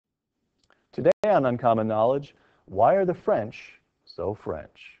Today on Uncommon Knowledge, why are the French so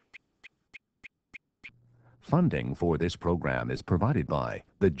French? Funding for this program is provided by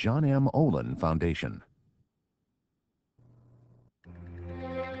the John M. Olin Foundation.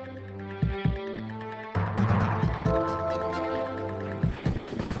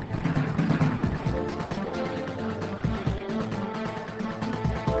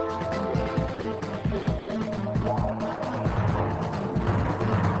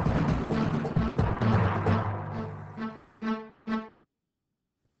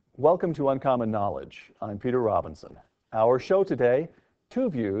 Welcome to Uncommon Knowledge. I'm Peter Robinson. Our show today, two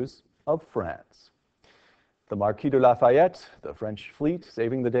views of France. The Marquis de Lafayette, the French fleet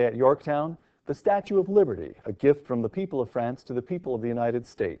saving the day at Yorktown, the Statue of Liberty, a gift from the people of France to the people of the United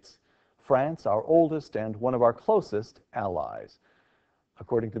States. France, our oldest and one of our closest allies.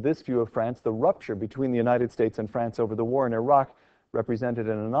 According to this view of France, the rupture between the United States and France over the war in Iraq represented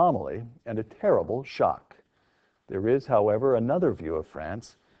an anomaly and a terrible shock. There is, however, another view of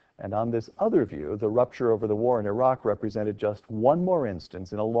France, and on this other view, the rupture over the war in Iraq represented just one more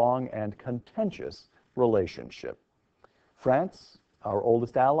instance in a long and contentious relationship. France, our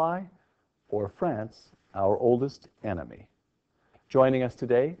oldest ally, or France, our oldest enemy? Joining us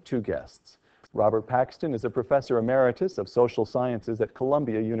today, two guests. Robert Paxton is a professor emeritus of social sciences at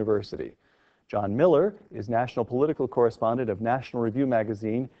Columbia University. John Miller is national political correspondent of National Review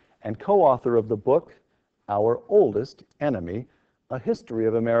magazine and co-author of the book, Our Oldest Enemy, A History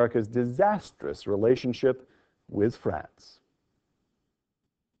of America's Disastrous Relationship with France.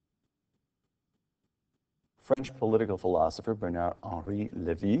 French political philosopher Bernard-Henri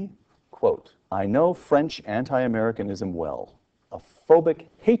Lévy, quote, "I know French anti-Americanism well, a phobic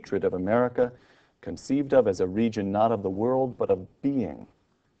hatred of America conceived of as a region not of the world but of being."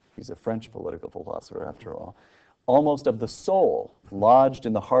 He's a French political philosopher after all. "Almost of the soul, lodged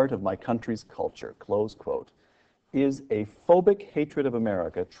in the heart of my country's culture," close quote. Is a phobic hatred of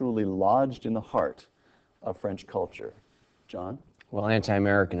America truly lodged in the heart of French culture? John? Well,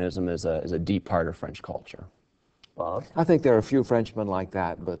 anti-Americanism is a deep part of French culture. Bob? I think there are a few Frenchmen like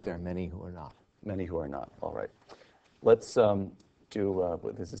that, but there are many who are not. Many who are not. All right. Let's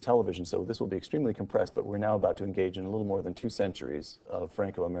this is television, so this will be extremely compressed, but we're now about to engage in a little more than 2 centuries of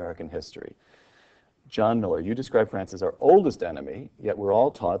Franco-American history. John Miller, you describe France as our oldest enemy, yet we're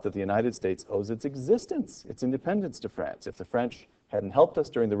all taught that the United States owes its existence, its independence to France. If the French hadn't helped us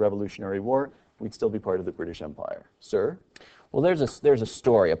during the Revolutionary War, we'd still be part of the British Empire. Sir? Well, there's a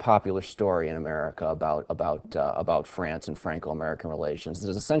story, a popular story in America about France and Franco-American relations.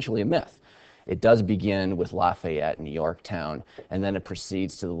 It's essentially a myth. It does begin with Lafayette and Yorktown, and then it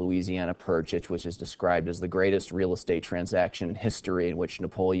proceeds to the Louisiana Purchase, which is described as the greatest real estate transaction in history, in which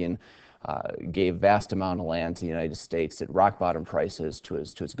Napoleon gave vast amount of land to the United States at rock-bottom prices to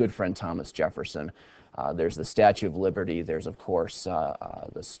his good friend Thomas Jefferson. There's the Statue of Liberty. There's, of course,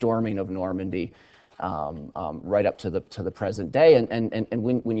 the storming of Normandy, right up to the present day. And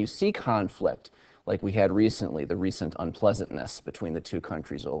when you see conflict, like we had recently, the recent unpleasantness between the two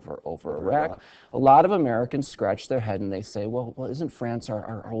countries over Iraq, a lot of Americans scratch their head and they say, well, isn't France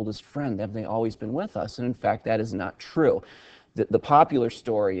our oldest friend? Have they always been with us? And in fact, that is not true. The popular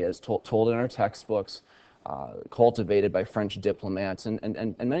story is told in our textbooks, cultivated by French diplomats,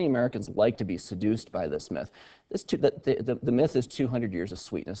 and many Americans like to be seduced by this myth. The myth is 200 years of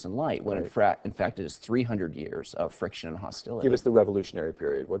sweetness and light, when right. in fact it is 300 years of friction and hostility. Give us the Revolutionary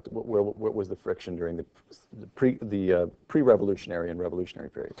period. What was the friction during the pre-revolutionary and revolutionary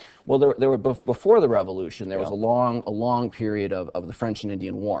period? Well, there were before the Revolution, there was a long period of the French and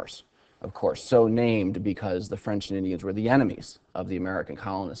Indian Wars. Of course, so named because the French and Indians were the enemies of the American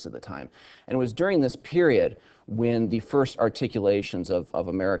colonists at the time. And it was during this period when the first articulations of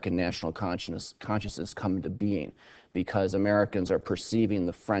American national consciousness come into being, because Americans are perceiving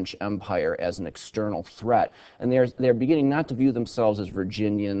the French Empire as an external threat. And they're beginning not to view themselves as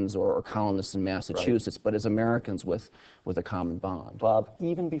Virginians or colonists in Massachusetts, but as Americans with a common bond. Bob,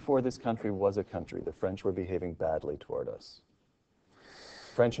 even before this country was a country, the French were behaving badly toward us.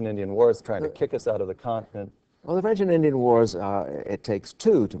 French and Indian Wars trying to kick us out of the continent. Well, the French and Indian Wars, it takes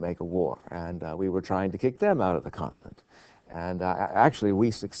two to make a war, and we were trying to kick them out of the continent. And actually,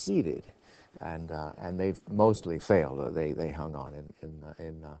 we succeeded, and they've mostly failed. They hung on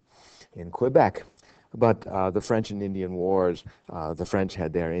in Quebec. But the French and Indian Wars, the French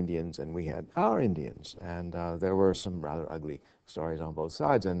had their Indians, and we had our Indians, and there were some rather ugly stories on both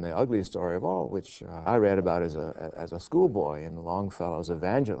sides, and the ugliest story of all, which I read about as a schoolboy in Longfellow's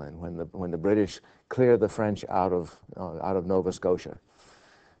Evangeline, when the British cleared the French out of Nova Scotia.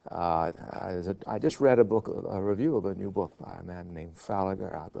 I just read a review of a new book by a man named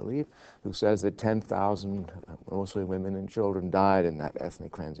Falliger, I believe, who says that 10,000, mostly women and children, died in that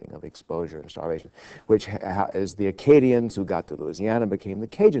ethnic cleansing of exposure and starvation, which is the Acadians who got to Louisiana became the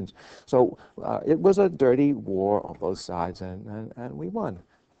Cajuns. So it was a dirty war on both sides, and we won.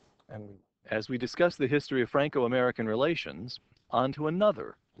 And as we discuss the history of Franco-American relations, on to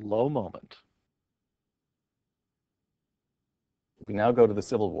another low moment. We now go to the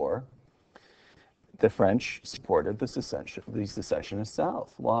Civil War. The French supported the secessionist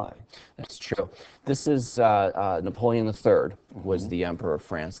South. Why? That's true. This is Napoleon III was the emperor of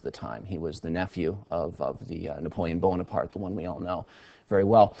France at the time. He was the nephew of the Napoleon Bonaparte, the one we all know very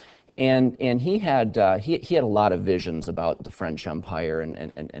well. And he had a lot of visions about the French Empire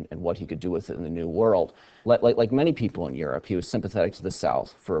and what he could do with it in the New World. Like many people in Europe, he was sympathetic to the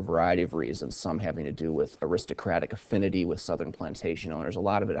South for a variety of reasons, some having to do with aristocratic affinity with Southern plantation owners, a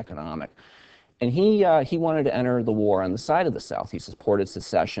lot of it economic. And he wanted to enter the war on the side of the South. He supported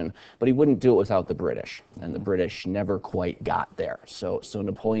secession, but he wouldn't do it without the British, and the British never quite got there. So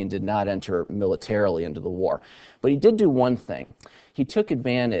Napoleon did not enter militarily into the war. But he did do one thing. He took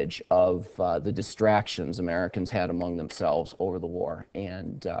advantage of the distractions Americans had among themselves over the war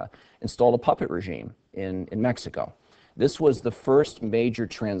and installed a puppet regime in Mexico. This was the first major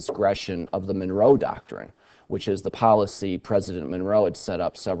transgression of the Monroe Doctrine, which is the policy President Monroe had set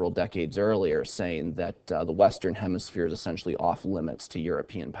up several decades earlier, saying that the Western Hemisphere is essentially off limits to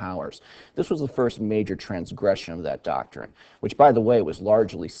European powers. This was the first major transgression of that doctrine, which, by the way, was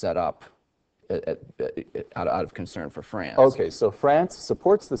largely set up out of concern for France. Okay, so France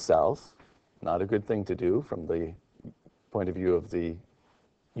supports the South, not a good thing to do from the point of view of the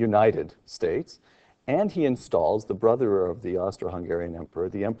United States, and he installs the brother of the Austro-Hungarian emperor,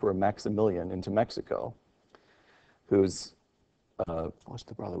 the Emperor Maximilian, into Mexico, who's what's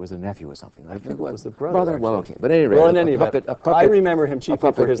the brother? Was a nephew or something? I think it was the brother. Well, okay. But anyway, well, in any event, I remember him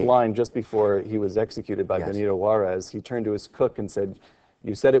chiefly for his king. line just before he was executed by Benito Juarez. He turned to his cook and said,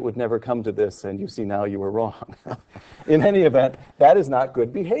 "You said it would never come to this, and you see now you were wrong." In any event, that is not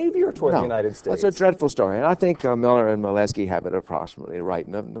good behavior toward the United States. That's a dreadful story, and I think Miller and Molesky have it approximately right.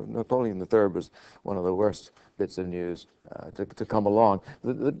 Napoleon III was one of the worst bits of news to come along.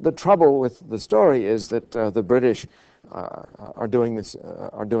 The trouble with the story is that the British are doing the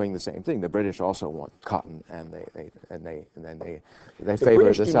same thing. The British also want cotton, and they favor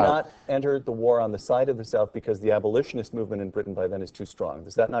British the do South. not enter the war on the side of the South because the abolitionist movement in Britain by then is too strong.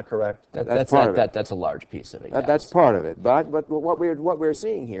 Is that not correct? That's a large piece of it. Yes. That's part of it. But what we're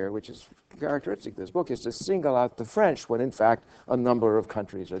seeing here, which is characteristic of this book, is to single out the French when in fact a number of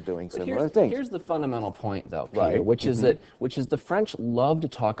countries are doing similar things. Here's the fundamental point, though, Peter, Right. which is the French love to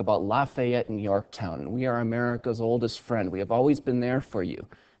talk about Lafayette and Yorktown, and we are America's oldest friend. We have always been there for you.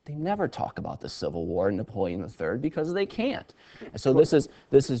 They never talk about the Civil War and Napoleon III because they can't. So this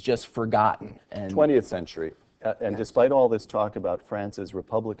is just forgotten. And 20th century. And despite all this talk about France's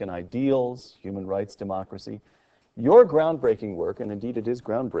Republican ideals, human rights, democracy, your groundbreaking work, and indeed it is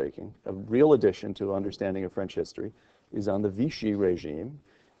groundbreaking, a real addition to understanding of French history, is on the Vichy regime,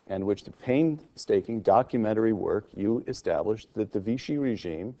 in which the painstaking documentary work you established that the Vichy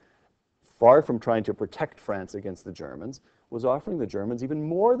regime, far from trying to protect France against the Germans, was offering the Germans even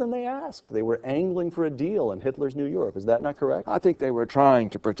more than they asked. They were angling for a deal in Hitler's New Europe. Is that not correct? I think they were trying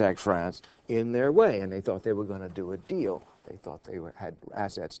to protect France in their way, and they thought they were going to do a deal. They thought they had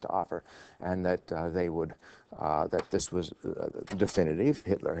assets to offer, and that that this was definitive.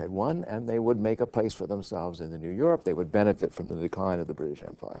 Hitler had won, and they would make a place for themselves in the New Europe. They would benefit from the decline of the British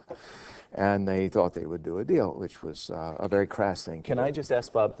Empire, and they thought they would do a deal, which was a very crass thing. Can I just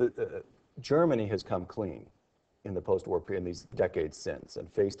ask, Bob, Germany has come clean in the post-war period, in these decades since,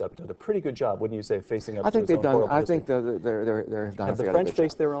 and done a pretty good job, wouldn't you say, facing up to its own horrible history? I think they're done. Have the French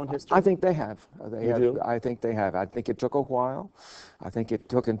faced their own history? I think they have. Do? I think they have. I think it took a while. I think it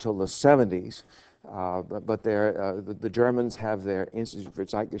took until the 70s. But the Germans have their Institute for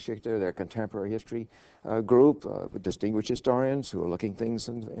Zeitgeschichte, their contemporary history group, with distinguished historians who are looking things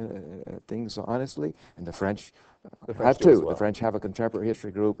honestly, and the French have too. The French have a contemporary history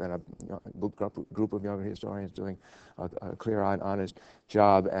group and a group of younger historians doing a clear-eyed, honest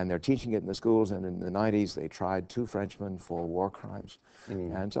job, and they're teaching it in the schools. And in the 90s, they tried 2 Frenchmen for war crimes,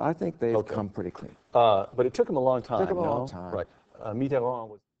 and so I think they've come pretty clean. But it took them a long time. It took them a long time. Right. Mitterrand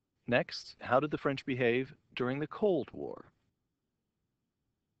was. Next, how did the French behave during the Cold War?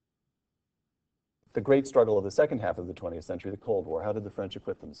 the great struggle of the second half of the 20th century, the Cold War. How did the French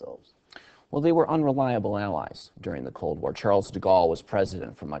acquit themselves? Well, they were unreliable allies during the Cold War. Charles de Gaulle was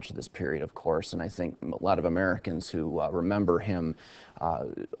president for much of this period, of course, and I think a lot of Americans who remember him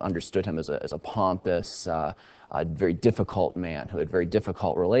understood him as a pompous, a very difficult man who had very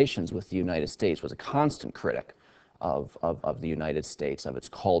difficult relations with the United States, was a constant critic of the United States, of its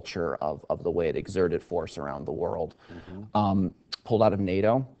culture, of the way it exerted force around the world. Pulled out of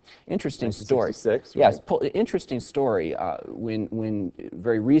NATO. Interesting story. 1966, Yes, right? interesting story. When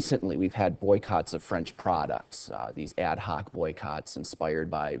very recently we've had boycotts of French products, these ad hoc boycotts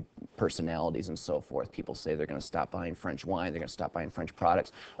inspired by personalities and so forth. People say they're going to stop buying French wine, they're going to stop buying French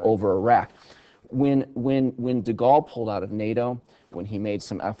products over Iraq. When de Gaulle pulled out of NATO, when he made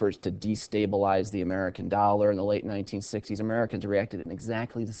some efforts to destabilize the American dollar in the late 1960s, Americans reacted in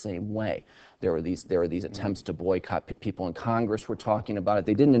exactly the same way. There were these attempts to boycott. People in Congress were talking about it.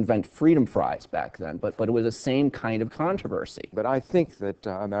 They didn't invent freedom fries back then, but it was the same kind of controversy. But I think that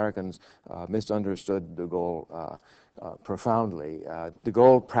Americans misunderstood de Gaulle profoundly. De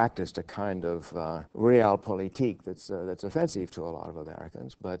Gaulle practiced a kind of realpolitik that's offensive to a lot of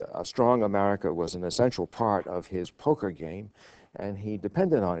Americans, but a strong America was an essential part of his poker game, and he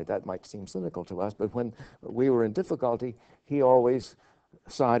depended on it. That might seem cynical to us, but when we were in difficulty, he always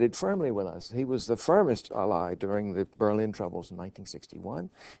sided firmly with us. He was the firmest ally during the Berlin troubles in 1961.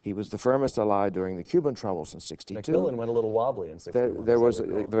 He was the firmest ally during the Cuban troubles in '62. Macmillan went a little wobbly in '61. There was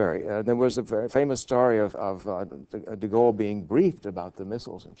a very famous story of de Gaulle being briefed about the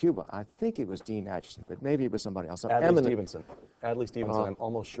missiles in Cuba. I think it was Dean Acheson, but maybe it was somebody else. Adlai Stevenson. Adlai Stevenson, I'm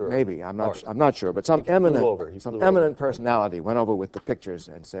almost sure. Maybe, I'm not sure, but some eminent personality went over with the pictures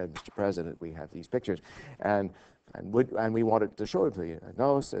and said, "Mr. President, we have these pictures, and we wanted to show it to you."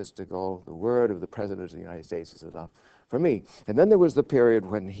 "No," says de Gaulle, "the word of the President of the United States is enough for me." And then there was the period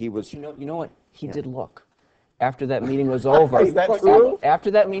when he was... You know what? He did look. After that meeting was over, Is that true?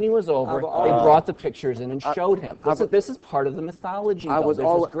 After that meeting was over, they brought the pictures in and showed him. This is part of the mythology. There's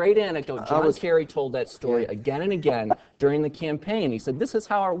this great anecdote. John Kerry told that story again and again during the campaign. He said, "This is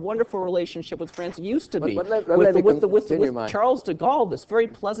how our wonderful relationship with France used to be with Charles de Gaulle, this very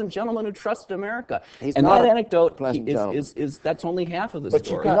pleasant gentleman who trusted America." And that anecdote that's only half of the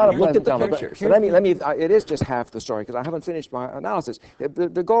story. He's not a Look at pleasant the gentleman. pictures. But it is just half the story, because I haven't finished my analysis.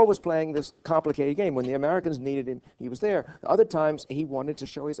 De Gaulle was playing this complicated game. When the Americans needed him, he was there. Other times, he wanted to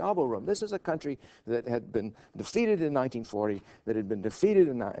show his elbow room. This is a country that had been defeated in 1940, that had been defeated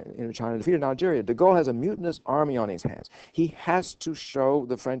in China, defeated in Algeria. De Gaulle has a mutinous army on his hands. He has to show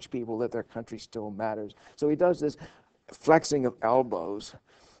the French people that their country still matters. So he does this flexing of elbows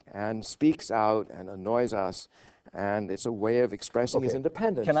and speaks out and annoys us. And it's a way of expressing his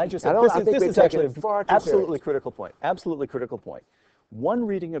independence. Can I just say, this is actually an absolutely critical point. Absolutely critical point. One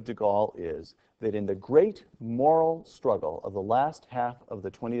reading of de Gaulle is that in the great moral struggle of the last half of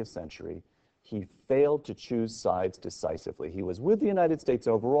the 20th century, he failed to choose sides decisively. He was with the United States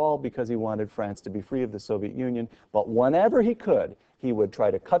overall because he wanted France to be free of the Soviet Union, but whenever he could, he would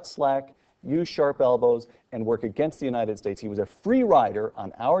try to cut slack, use sharp elbows, and work against the United States. He was a free rider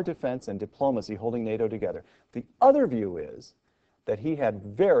on our defense and diplomacy, holding NATO together. The other view is that he had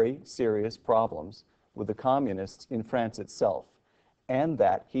very serious problems with the communists in France itself, and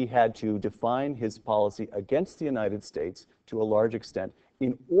that he had to define his policy against the United States to a large extent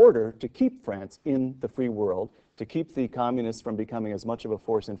in order to keep France in the free world, to keep the communists from becoming as much of a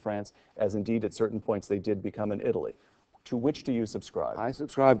force in France as indeed at certain points they did become in Italy. To which do you subscribe? I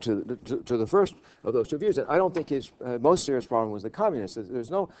subscribe to the first of those two views. I don't think his most serious problem was the communists.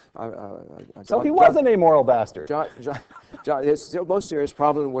 There's no... So he was an amoral bastard. His most serious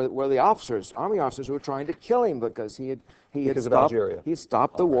problem were the officers, army officers, who were trying to kill him because he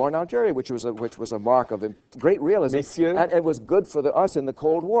stopped the war in Algeria, which was a mark of great realism, and it was good for us in the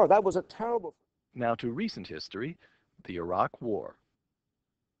Cold War. That was a terrible... Now to recent history, the Iraq War.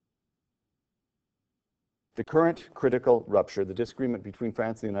 The current critical rupture, the disagreement between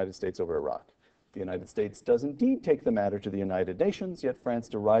France and the United States over Iraq. The United States does indeed take the matter to the United Nations, yet France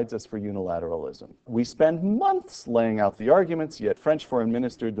derides us for unilateralism. We spend months laying out the arguments, yet French Foreign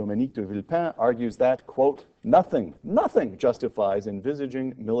Minister Dominique de Villepin argues that, quote, nothing justifies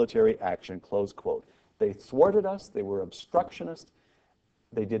envisaging military action, close quote. They thwarted us, they were obstructionist,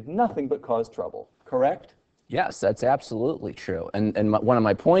 they did nothing but cause trouble, correct? Yes, that's absolutely true. And one of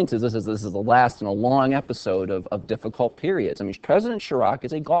my points is this is the last in a long episode of difficult periods. I mean, President Chirac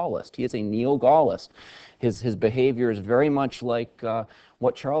is a Gaullist. He is a neo-Gaullist. His behavior is very much like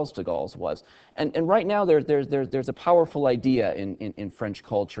what Charles de Gaulle's was. And right now there's a powerful idea in French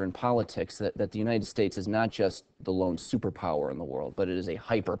culture and politics that the United States is not just the lone superpower in the world, but it is a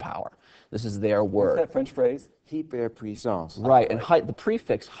hyperpower. This is their What's word. that French phrase? Hyperpuissance. Right, and the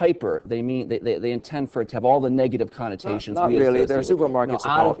prefix hyper, they mean they intend for it to have all the negative connotations. Not we really. Their associate with- supermarkets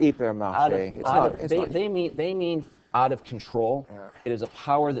no, are called hypermarché. It's not. It's not. they mean out of control. Yeah. It is a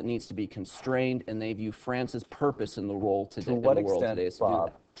power that needs to be constrained, and they view France's purpose in the role today. To what in the world extent, today is to do Bob,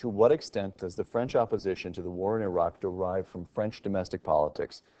 that. to what extent does the French opposition to the war in Iraq derive from French domestic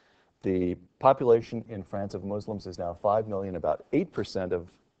politics? The population in France of Muslims is now 5 million, about 8%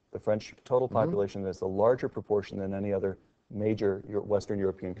 of the French total population. That's a larger proportion than any other major Western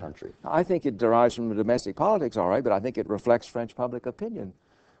European country. I think it derives from the domestic politics, all right, but I think it reflects French public opinion.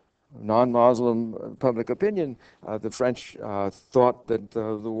 Non-Muslim public opinion. The French thought that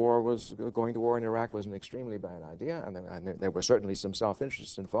going to war in Iraq was an extremely bad idea, and there were certainly some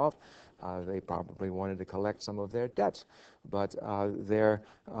self-interests involved. They probably wanted to collect some of their debts, but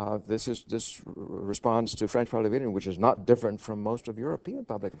this responds to French public opinion, which is not different from most of European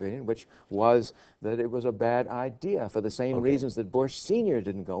public opinion, which was that it was a bad idea for the same reasons that Bush Sr.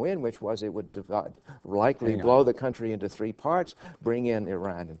 didn't go in, which was it would likely blow the country into 3 parts, bring in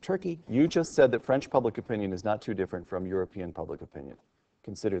Iran and Turkey. You just said that French public opinion is not too different from European public opinion.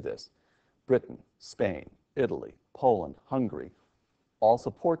 Consider this. Britain, Spain, Italy, Poland, Hungary all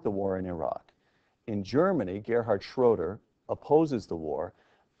support the war in Iraq. In Germany, Gerhard Schroeder opposes the war,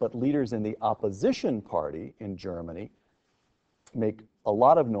 but leaders in the opposition party in Germany make a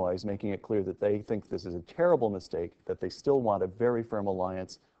lot of noise, making it clear that they think this is a terrible mistake, that they still want a very firm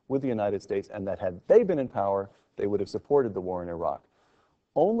alliance with the United States, and that had they been in power, they would have supported the war in Iraq.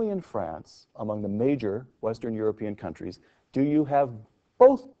 Only in France, among the major Western European countries, do you have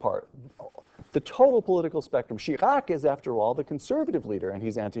both the total political spectrum. Chirac is, after all, the conservative leader, and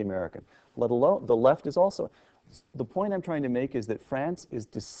he's anti-American, let alone the left is also. The point I'm trying to make is that France is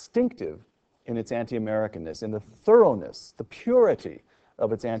distinctive in its anti-Americanness, in the thoroughness, the purity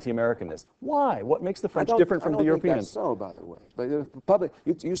of its anti-Americanness. Why? What makes the French different from the Europeans? I don't think that's so, by the way. But the public,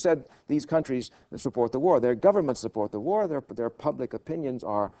 you said these countries that support the war, their governments support the war, their public opinions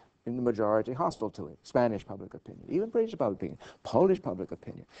are in the majority hostile to it. Spanish public opinion, even British public opinion, Polish public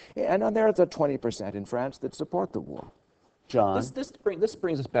opinion. And there's a 20% in France that support the war. John? This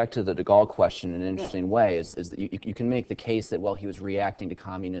brings us back to the de Gaulle question in an interesting way, is that you can make the case that, well, he was reacting to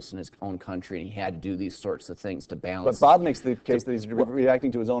communists in his own country and he had to do these sorts of things to balance. But Bob makes the case that he's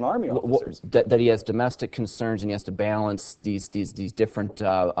reacting to his own army officers. That he has domestic concerns and he has to balance these different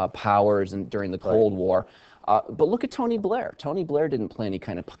powers during the Cold War. But look at Tony Blair. Tony Blair didn't play any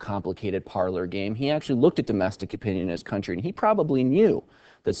kind of complicated parlor game. He actually looked at domestic opinion in his country, and he probably knew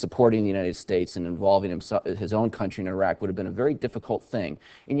that supporting the United States and involving his own country in Iraq would have been a very difficult thing,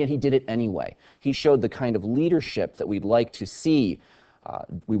 and yet he did it anyway. He showed the kind of leadership that we'd like to see.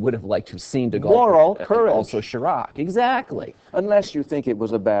 We would have liked to have seen de Gaulle. Moral courage. Also Chirac. Exactly. Unless you think it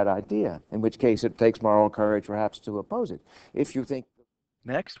was a bad idea, in which case it takes moral courage perhaps to oppose it. If you think...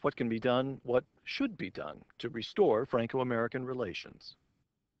 Next, what can be done, what should be done to restore Franco-American relations?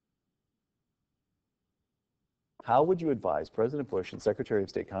 How would you advise President Bush and Secretary of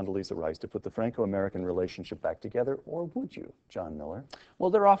State Condoleezza Rice to put the Franco-American relationship back together, or would you, John Miller?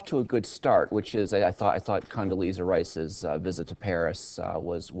 Well, they're off to a good start, which is I thought Condoleezza Rice's visit to Paris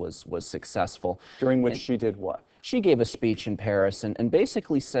was successful. During which she did what? She gave a speech in Paris and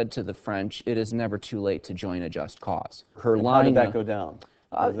basically said to the French, it is never too late to join a just cause. Her line, how did that go down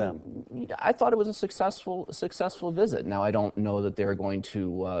with them? I thought it was a successful visit. Now, I don't know that they're going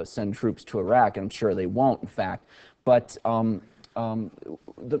to send troops to Iraq, and I'm sure they won't, in fact. But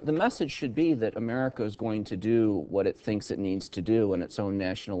the message should be that America is going to do what it thinks it needs to do in its own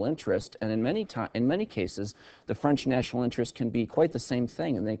national interest, and in many cases, the French national interest can be quite the same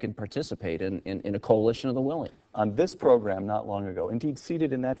thing, and they can participate in a coalition of the willing. On this program not long ago, indeed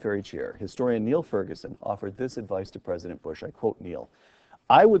seated in that very chair, historian Neil Ferguson offered this advice to President Bush. I quote Neil,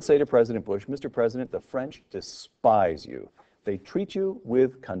 "I would say to President Bush, Mr. President, the French despise you. They treat you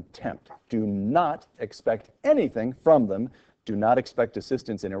with contempt. Do not expect anything from them. Do not expect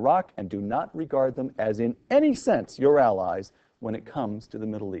assistance in Iraq, and do not regard them as in any sense your allies when it comes to the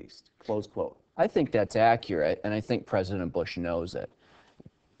Middle East." Close quote. I think that's accurate, and I think President Bush knows it.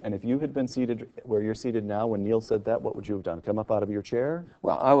 And if you had been seated where you're seated now when Neil said that, what would you have done? Come up out of your chair?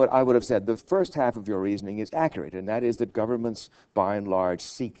 Well, I would have said the first half of your reasoning is accurate, and that is that governments, by and large,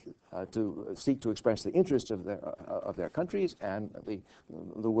 seek to express the interests of their countries and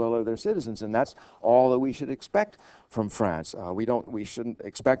the will of their citizens, and that's all that we should expect from France. We shouldn't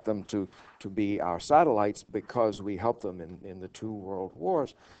expect them to be our satellites because we help them in the two world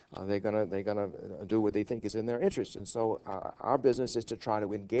wars. They're gonna do what they think is in their interest, and so our business is to try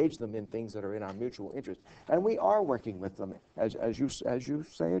to engage them in things that are in our mutual interest. And we are working with them, as you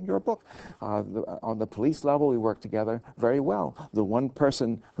say in your book. On the police level, we work together very well. The one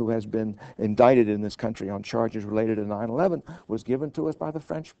person who has been indicted in this country on charges related to 9/11 was given to us by the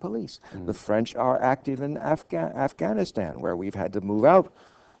French police. The French are active in Afghanistan, where we've had to move out,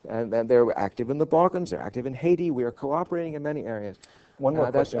 and they're active in the Balkans. They're active in Haiti. We are cooperating in many areas. One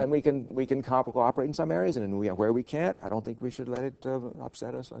more question. And we can cooperate in some areas, and where we can't, I don't think we should let it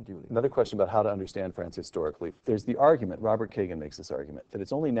upset us unduly. Another question about how to understand France historically. There's the argument, Robert Kagan makes this argument, that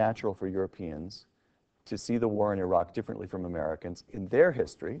it's only natural for Europeans to see the war in Iraq differently from Americans. In their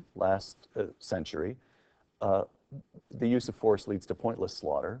history, last century, the use of force leads to pointless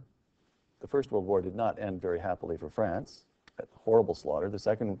slaughter. The First World War did not end very happily for France. Horrible slaughter. The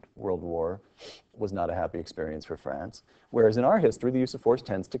Second World War was not a happy experience for France. Whereas in our history, the use of force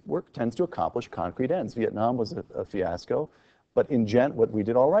tends to accomplish concrete ends. Vietnam was a fiasco, but what we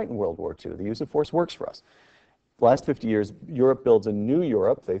did all right in World War II. The use of force works for us. The last 50 years, Europe builds a new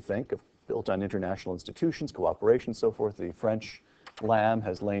Europe, they think, built on international institutions, cooperation, so forth. The French lamb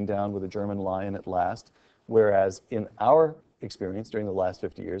has lain down with the German lion at last. Whereas in our experience during the last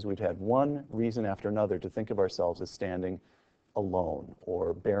 50 years, we've had one reason after another to think of ourselves as standing alone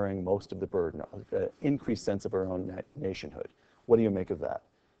or bearing most of the burden, increased sense of our own nationhood. What do you make of that?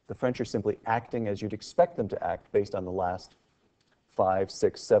 The French are simply acting as you'd expect them to act based on the last 5,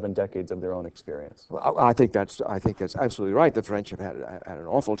 6, 7 decades of their own experience. Well, I think that's absolutely right. The French have had an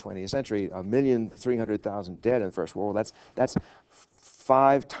awful 20th century. 1,300,000 dead in the First World War. That's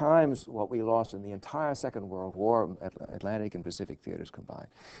 5 times what we lost in the entire Second World War, Atlantic and Pacific theaters combined.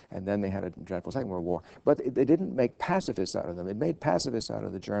 And then they had a dreadful Second World War. But they didn't make pacifists out of them. It made pacifists out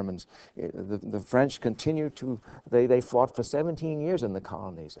of the Germans. The French continued to, they fought for 17 years in the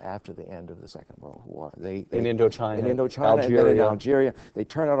colonies after the end of the Second World War. In Indochina, Algeria. And then in Algeria. They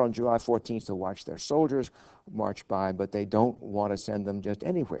turn out on July 14th to watch their soldiers march by, but they don't want to send them just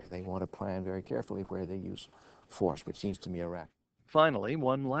anywhere. They want to plan very carefully where they use force, which seems to me Iraq. Finally,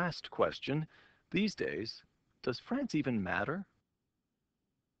 one last question. These days, does France even matter?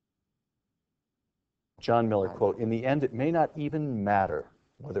 John Miller, quote, "In the end, it may not even matter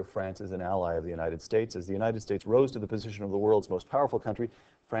whether France is an ally of the United States. As the United States rose to the position of the world's most powerful country,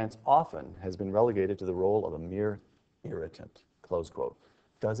 France often has been relegated to the role of a mere irritant," close quote.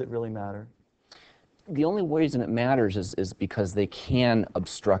 Does it really matter? The only reason it matters is because they can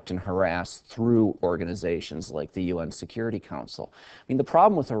obstruct and harass through organizations like the UN Security Council. I mean, the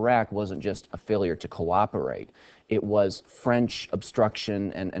problem with Iraq wasn't just a failure to cooperate. It was French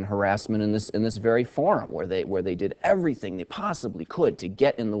obstruction and harassment in this very forum where they did everything they possibly could to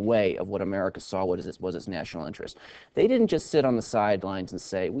get in the way of what America saw was its national interest. They didn't just sit on the sidelines and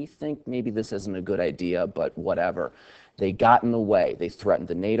say, we think maybe this isn't a good idea, but whatever. They got in the way. They threatened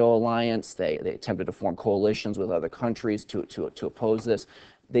the NATO alliance. They attempted to form coalitions with other countries to oppose this.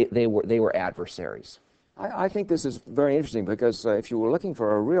 They were adversaries. I think this is very interesting because if you were looking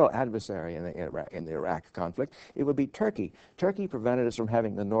for a real adversary in the Iraq conflict, it would be Turkey. Turkey prevented us from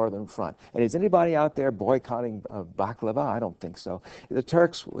having the Northern Front. And is anybody out there boycotting baklava? I don't think so. The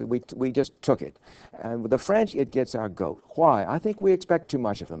Turks, we just took it. And with the French, it gets our goat. Why? I think we expect too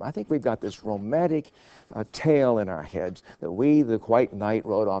much of them. I think we've got this romantic tale in our heads that we, the white knight,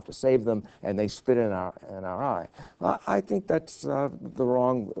 rode off to save them, and they spit in our eye. I think that's the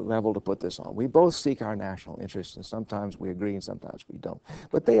wrong level to put this on. We both seek our national interests, and sometimes we agree and sometimes we don't.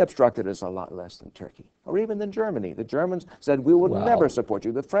 But they obstructed us a lot less than Turkey, or even than Germany. The Germans said, we will never support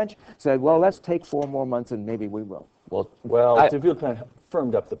you. The French said, well, let's take 4 more months and maybe we will. Well, de Villepin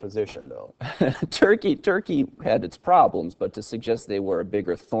firmed up the position, though. Turkey had its problems, but to suggest they were a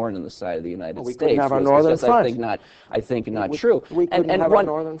bigger thorn in the side of the United States couldn't have our Northern Front. I think not true. We couldn't have our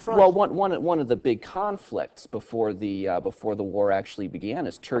Northern Front. Well, one of the big conflicts before the war actually began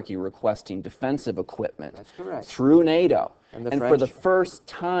is Turkey requesting defensive equipment through NATO. And for the first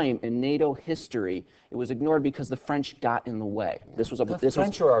time in NATO history, it was ignored because the French got in the way. The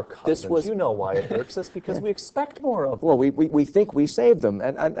French are our cousins. You know why it irks us, because we expect more of them. Well, we think we saved them,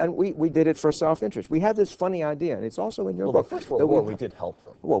 and we did it for self-interest. We had this funny idea, and it's also in your book. The First World War, we did help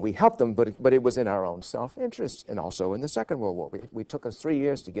them. Well, we helped them, but it was in our own self-interest, and also in the Second World War. We took us 3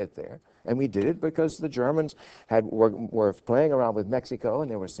 years to get there, and we did it because the Germans were playing around with Mexico, and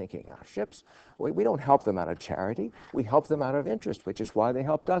they were sinking our ships. We don't help them out of charity. We help them out of interest, which is why they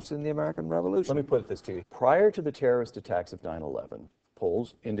helped us in the American Revolution. Let me put it this to you. Prior to the terrorist attacks of 9/11,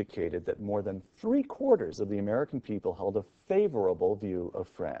 polls indicated that more than 3/4 of the American people held a favorable view of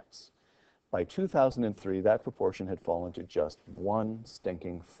France. By 2003, that proportion had fallen to just one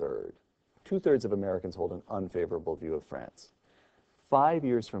stinking third. 2/3 of Americans hold an unfavorable view of France. 5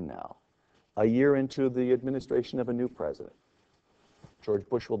 years from now, a year into the administration of a new president, George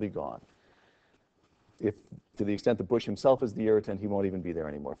Bush will be gone. If, to the extent that Bush himself is the irritant, he won't even be there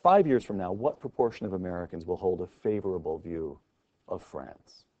anymore. 5 years from now, what proportion of Americans will hold a favorable view of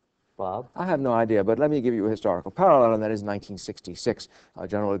France? Bob? I have no idea, but let me give you a historical parallel, and that is 1966.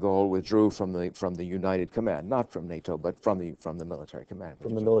 General de Gaulle withdrew from the United Command, not from NATO, but from the military command.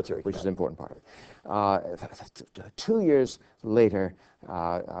 From the military which is command. an important part of it. 2 years later,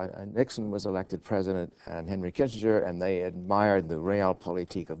 Nixon was elected president, and Henry Kissinger, and they admired the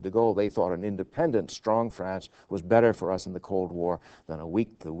realpolitik of de Gaulle. They thought an independent, strong France was better for us in the Cold War than the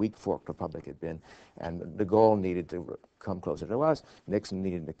weak forked republic had been. And de Gaulle needed to come closer to us. Nixon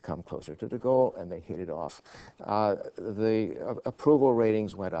needed to come closer to de Gaulle, and they hit it off. The approval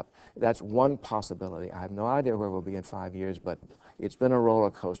ratings went up. That's one possibility. I have no idea where we'll be in 5 years, but it's been a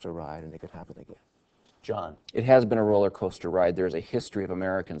roller coaster ride, and it could happen again. John? It has been a roller coaster ride. There's a history of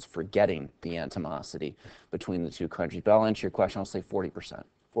Americans forgetting the animosity between the two countries. But I'll answer your question, I'll say 40%.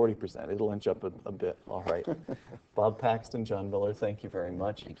 40%. It'll inch up a bit. All right. Bob Paxton, John Miller, thank you very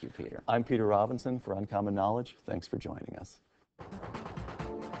much. Thank you, Peter. I'm Peter Robinson for Uncommon Knowledge. Thanks for joining us.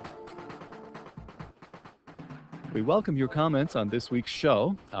 We welcome your comments on this week's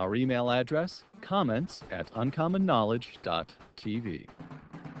show. Our email address, comments@uncommonknowledge.tv.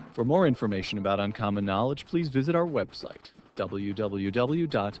 For more information about Uncommon Knowledge, please visit our website,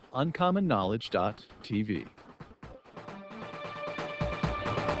 www.uncommonknowledge.tv.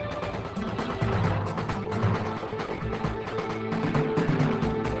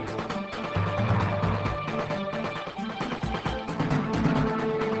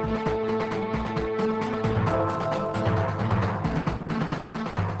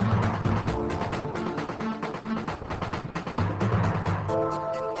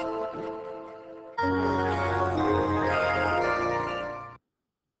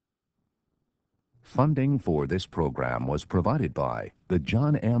 Funding for this program was provided by the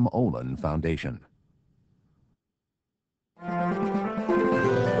John M. Olin Foundation.